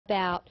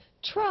about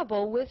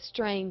trouble with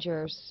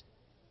strangers.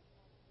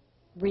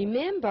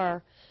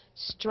 Remember,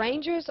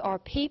 strangers are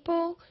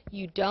people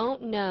you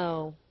don't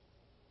know.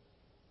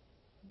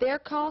 They're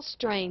called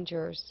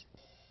strangers.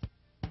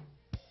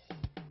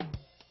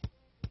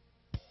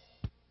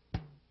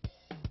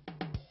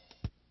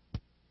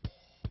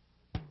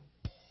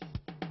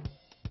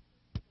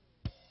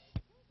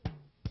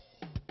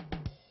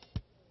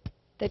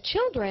 The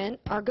children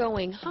are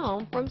going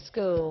home from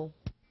school.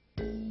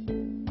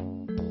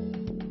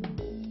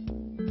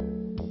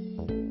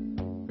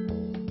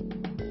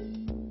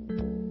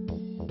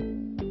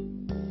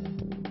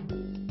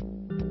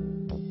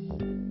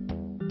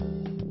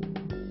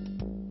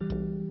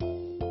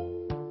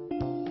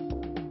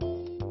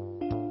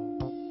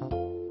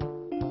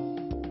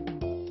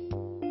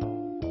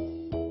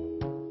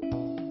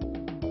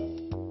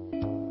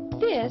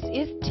 This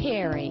is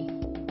Terry.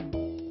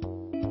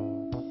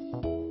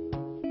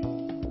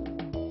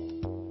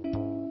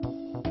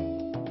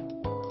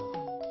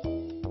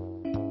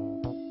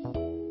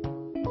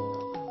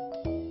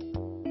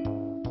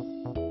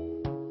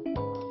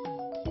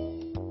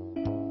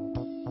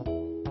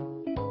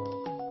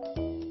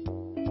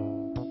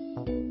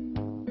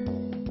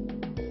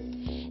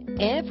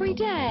 Every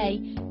day,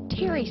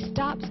 Terry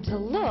stops to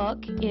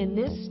look in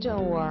this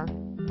store.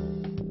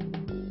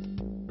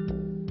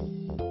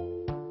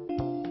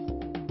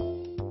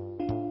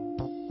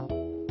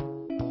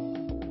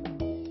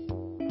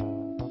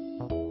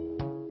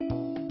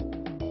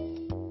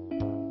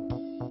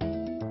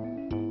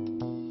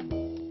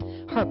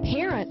 Her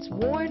parents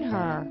warn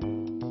her,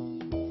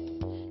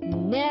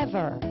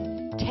 never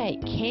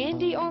take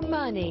candy or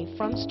money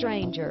from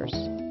strangers.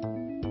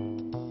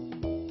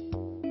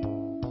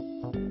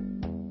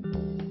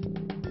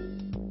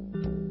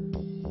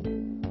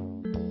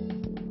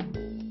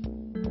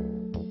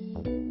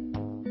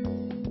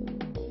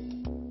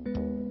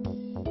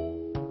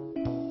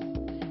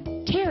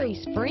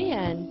 Terry's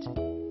friend,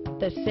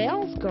 the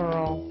sales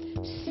girl,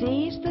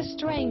 sees the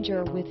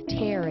stranger with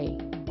Terry.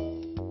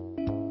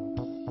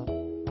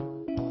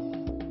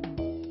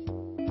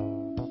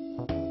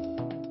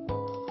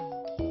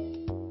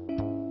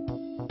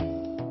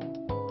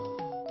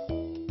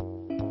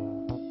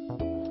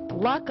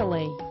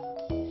 Luckily,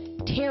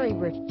 Terry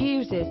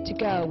refuses to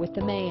go with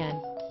the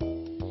man,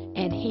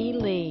 and he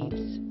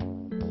leaves.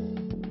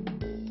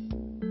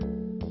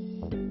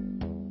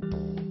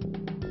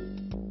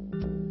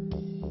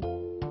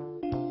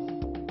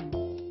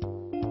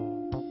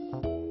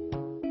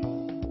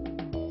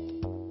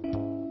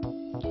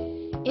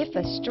 If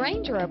a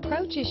stranger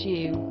approaches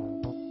you,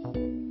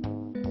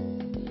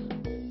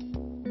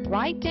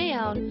 write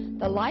down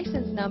the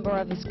license number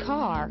of his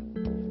car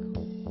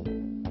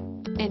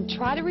and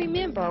try to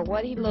remember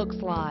what he looks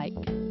like.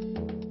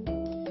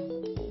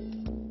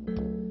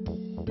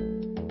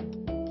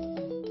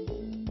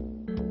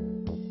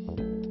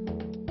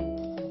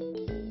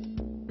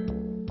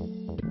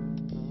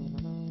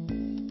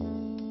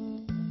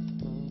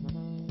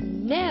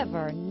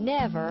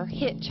 Never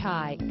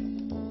hitchhike.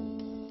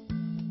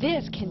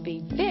 This can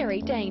be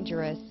very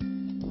dangerous.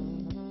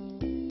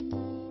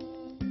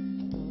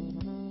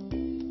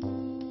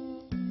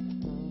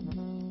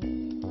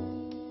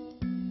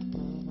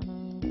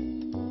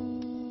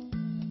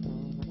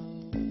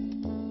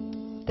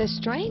 The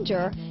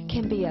stranger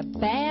can be a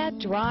bad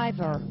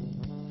driver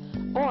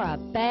or a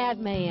bad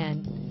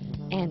man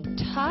and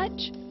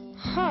touch,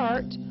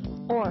 hurt,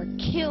 or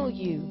kill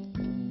you.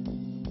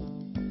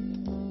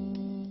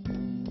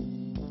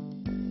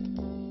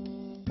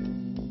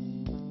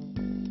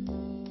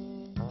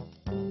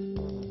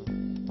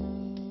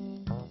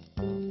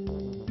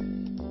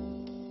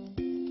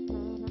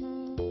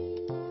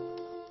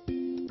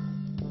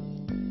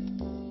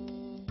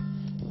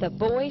 The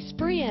boy's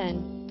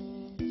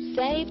friend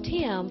saved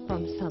him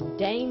from some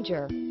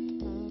danger.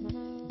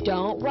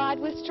 Don't ride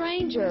with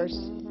strangers.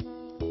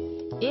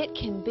 It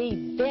can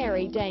be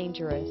very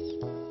dangerous.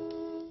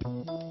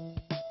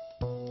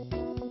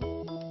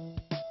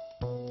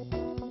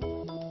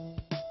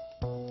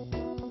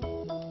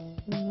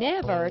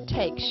 Never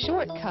take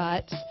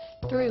shortcuts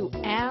through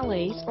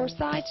alleys or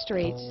side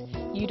streets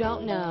you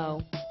don't know.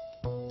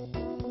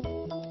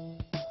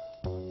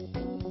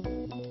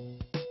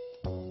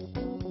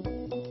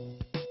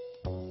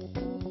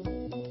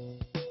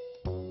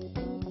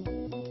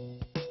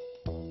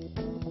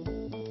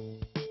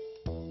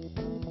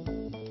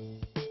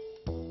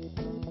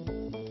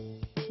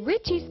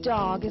 Richie's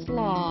dog is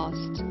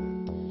lost,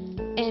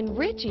 and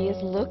Richie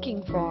is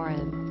looking for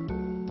him.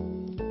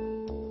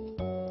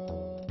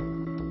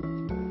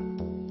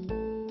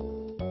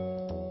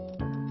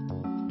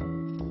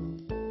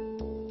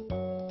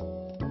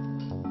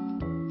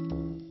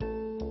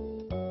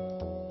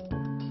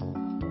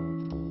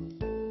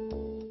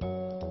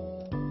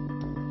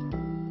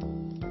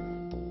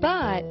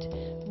 But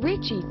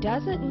Richie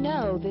doesn't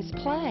know this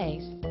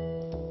place.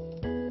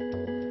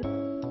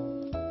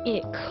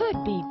 It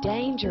could be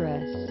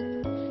dangerous,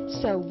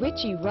 so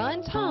Richie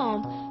runs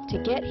home to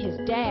get his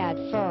dad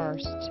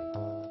first.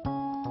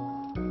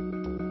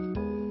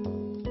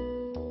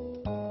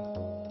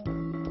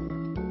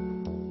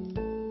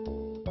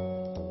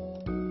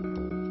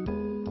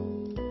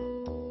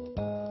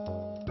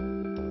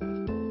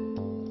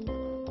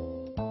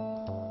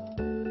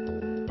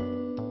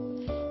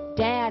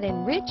 Dad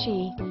and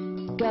Richie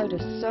go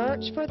to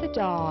search for the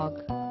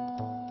dog.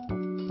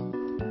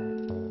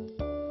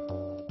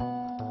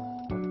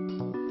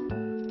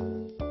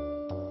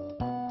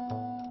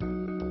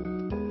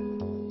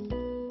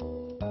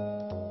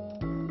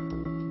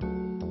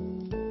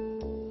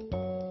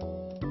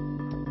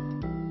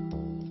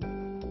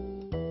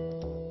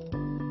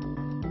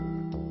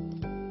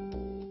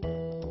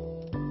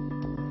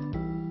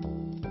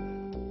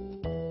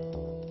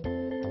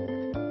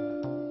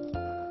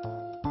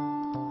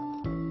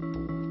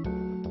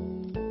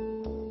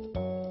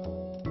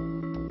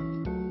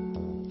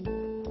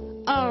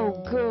 Oh,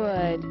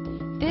 good.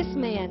 This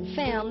man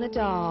found the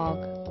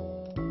dog.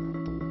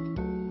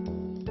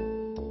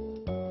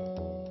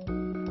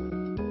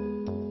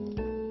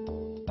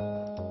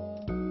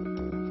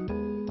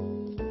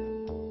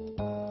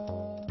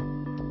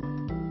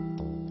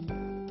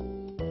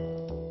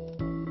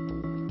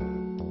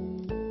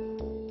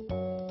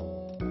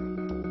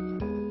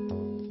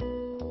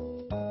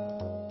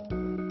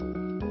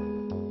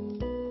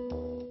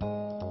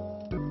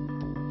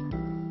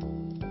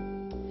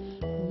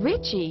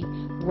 Richie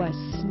was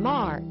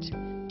smart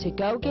to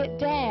go get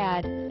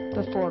Dad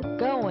before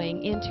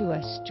going into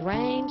a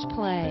strange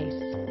place.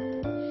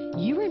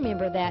 You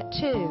remember that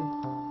too.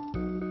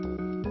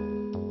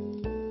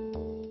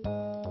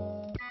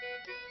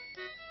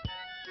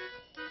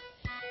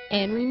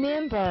 And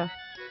remember,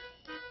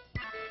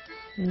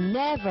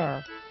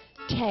 never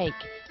take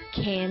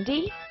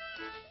candy,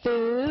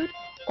 food,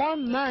 or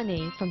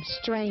money from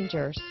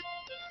strangers.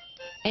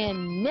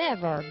 And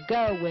never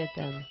go with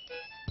them.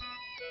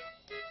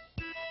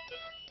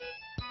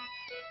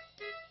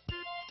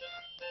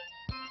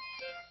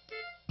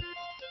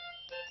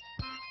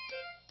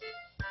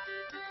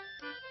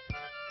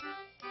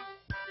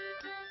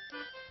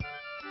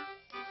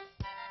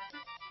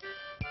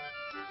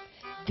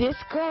 This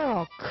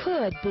girl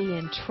could be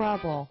in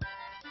trouble.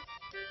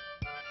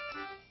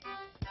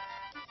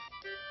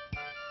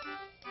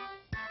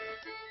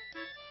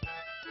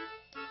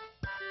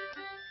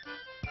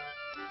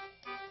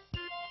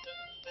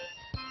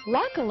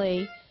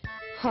 Luckily,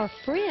 her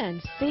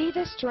friends see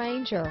the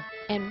stranger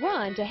and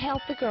run to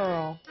help the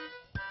girl.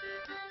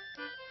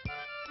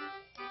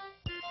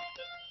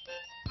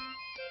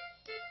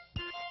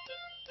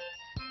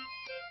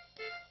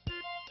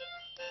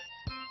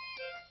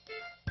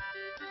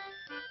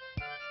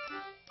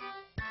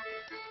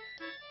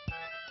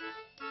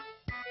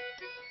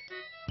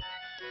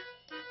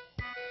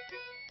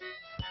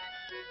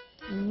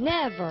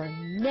 Never,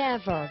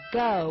 never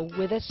go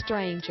with a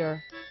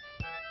stranger.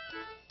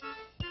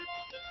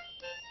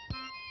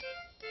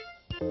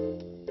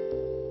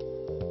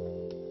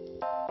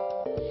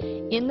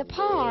 In the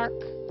park,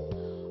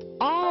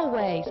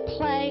 always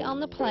play on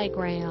the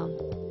playground.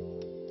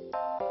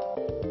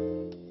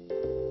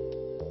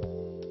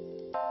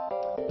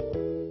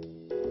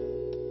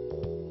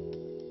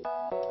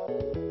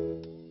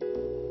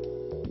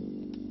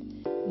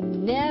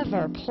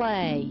 Never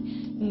play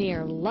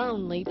near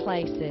lonely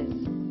places.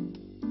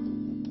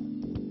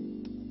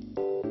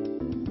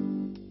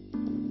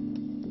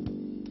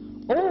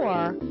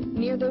 Or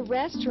near the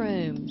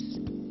restrooms.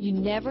 You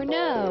never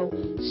know,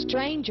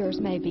 strangers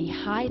may be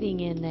hiding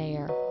in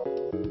there.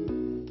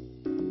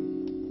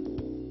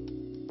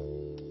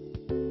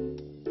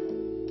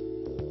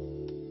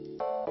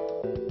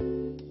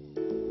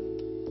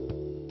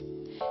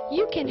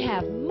 You can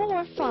have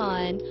more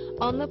fun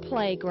on the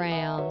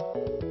playground.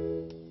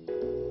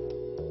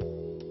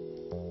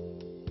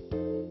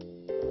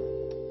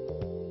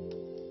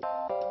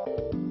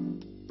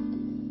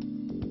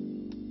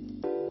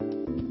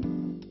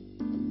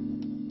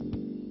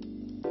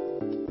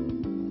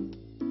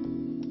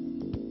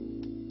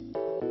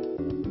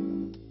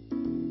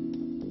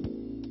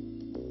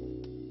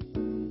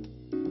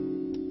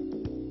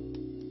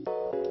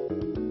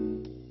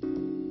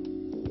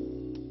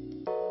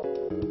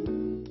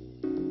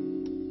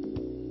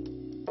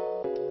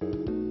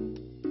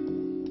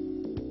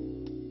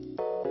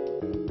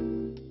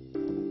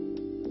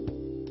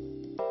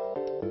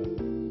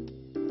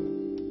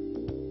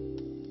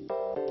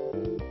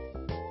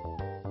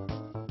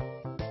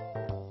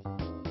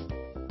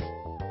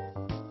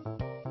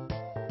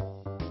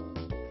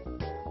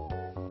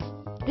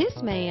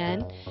 This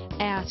man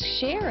asks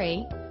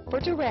Sherry for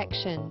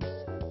directions.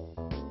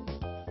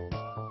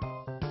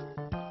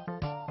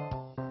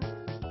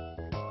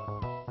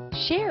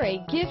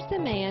 Sherry gives the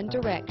man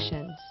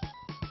directions.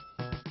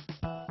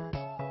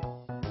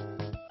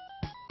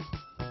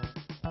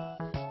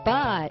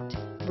 But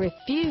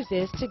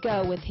refuses to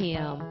go with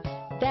him.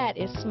 That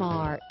is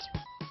smart.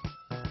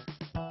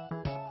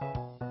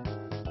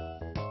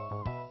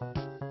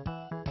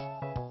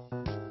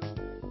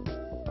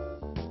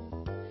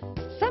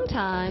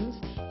 Sometimes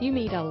you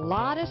meet a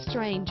lot of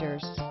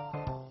strangers,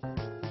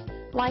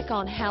 like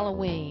on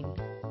Halloween.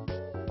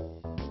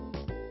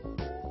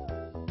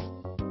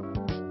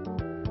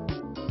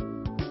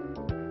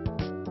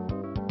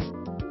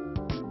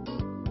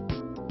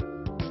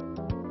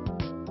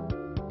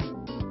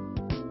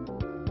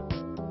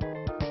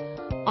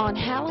 On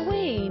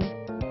Halloween,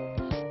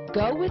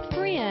 go with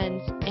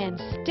friends and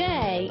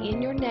stay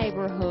in your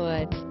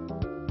neighborhood.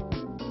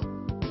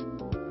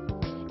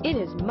 It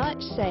is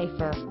much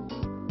safer.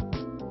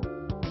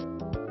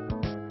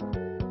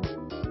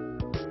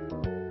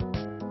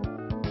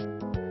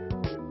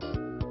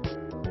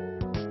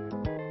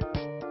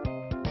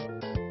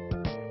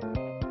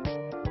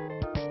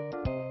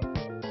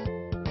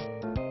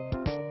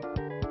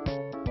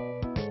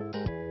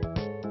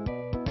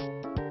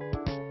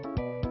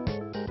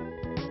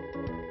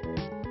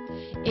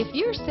 If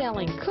you're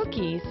selling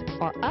cookies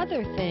or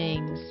other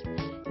things,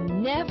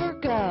 never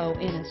go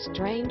in a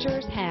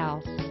stranger's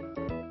house.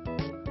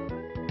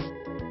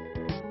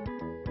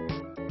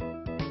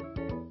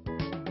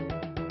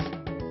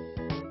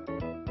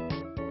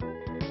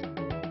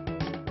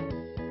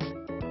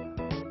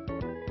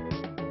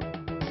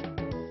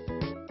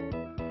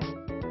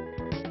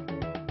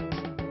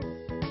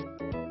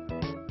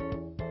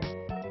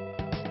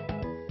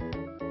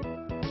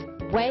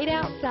 Wait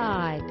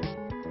outside.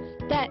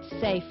 That's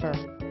safer.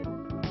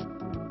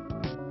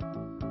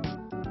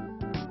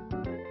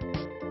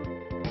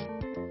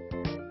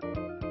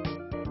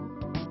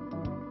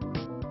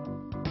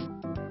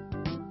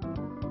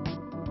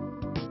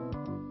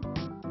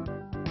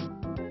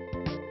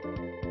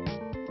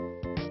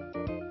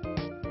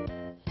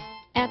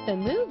 At the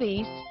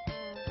movies,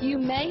 you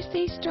may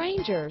see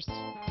strangers,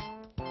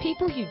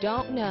 people you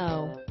don't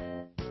know.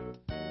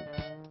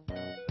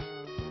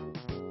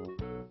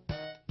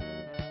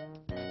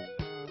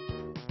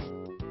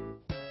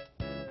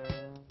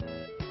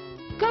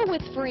 Go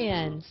with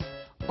friends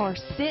or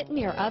sit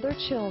near other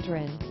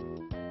children.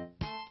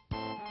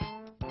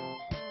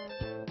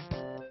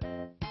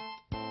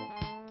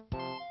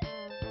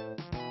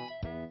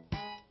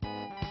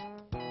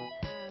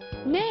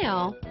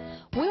 Now,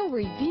 we'll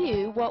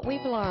review what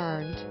we've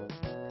learned.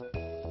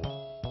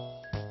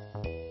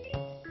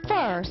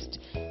 First,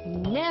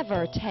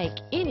 never take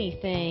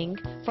anything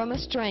from a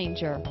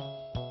stranger.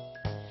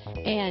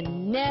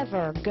 And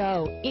never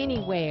go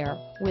anywhere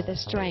with a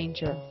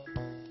stranger.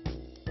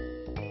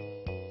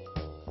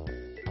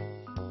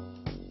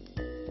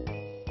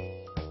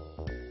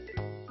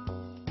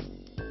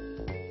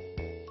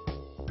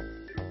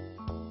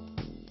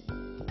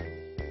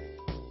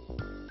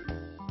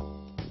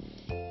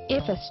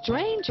 If a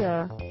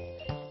stranger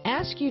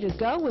asks you to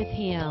go with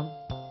him,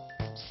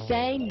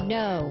 say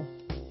no.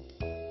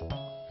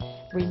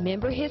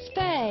 Remember his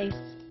face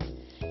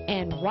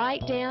and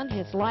write down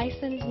his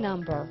license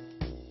number.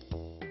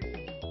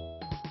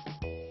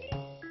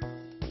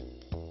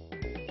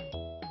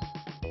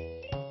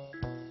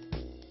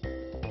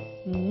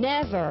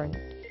 Never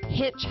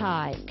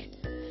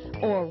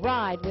hitchhike or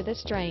ride with a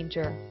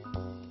stranger.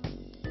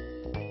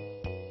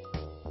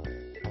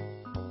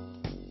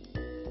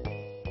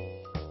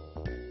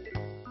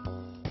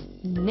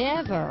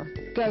 Never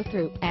go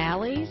through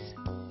alleys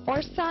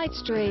or side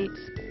streets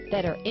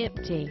that are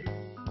empty.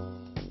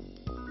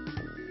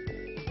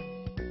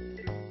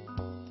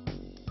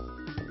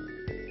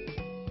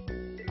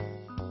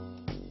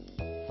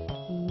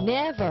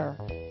 Never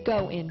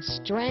go in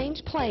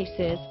strange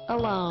places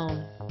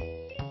alone.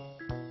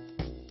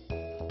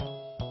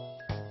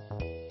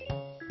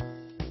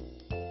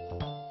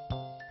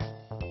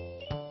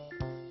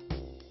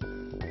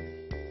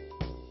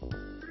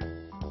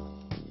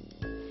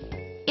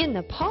 In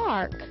the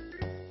park,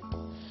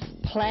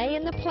 play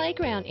in the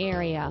playground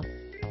area,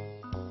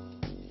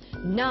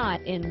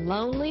 not in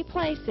lonely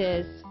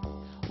places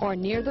or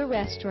near the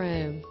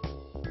restroom.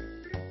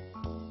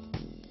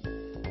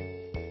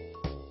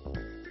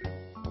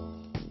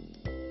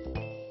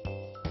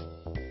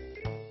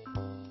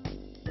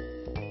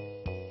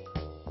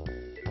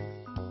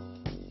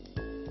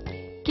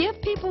 Give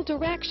people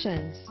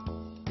directions,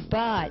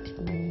 but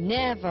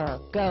never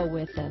go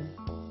with them.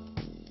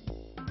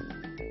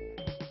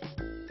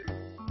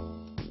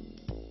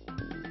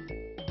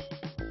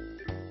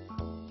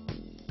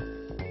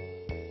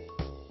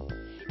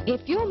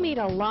 If you'll meet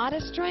a lot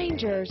of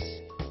strangers,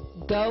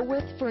 go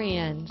with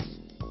friends.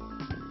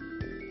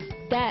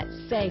 That's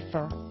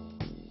safer.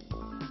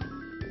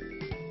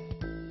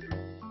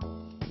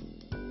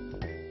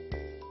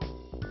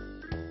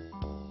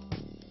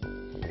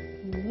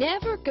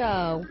 Never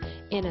go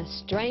in a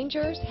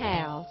stranger's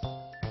house.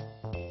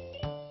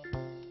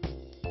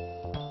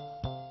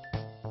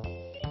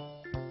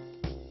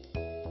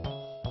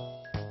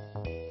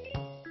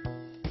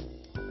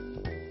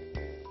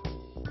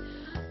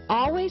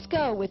 Always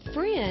go with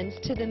friends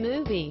to the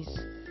movies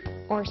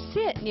or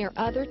sit near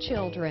other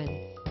children.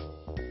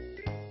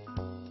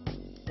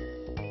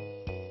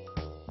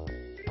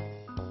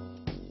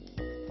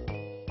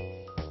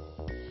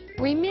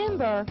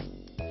 Remember,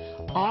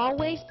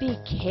 always be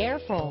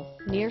careful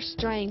near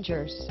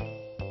strangers.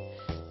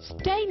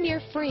 Stay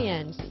near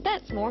friends.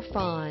 That's more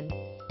fun.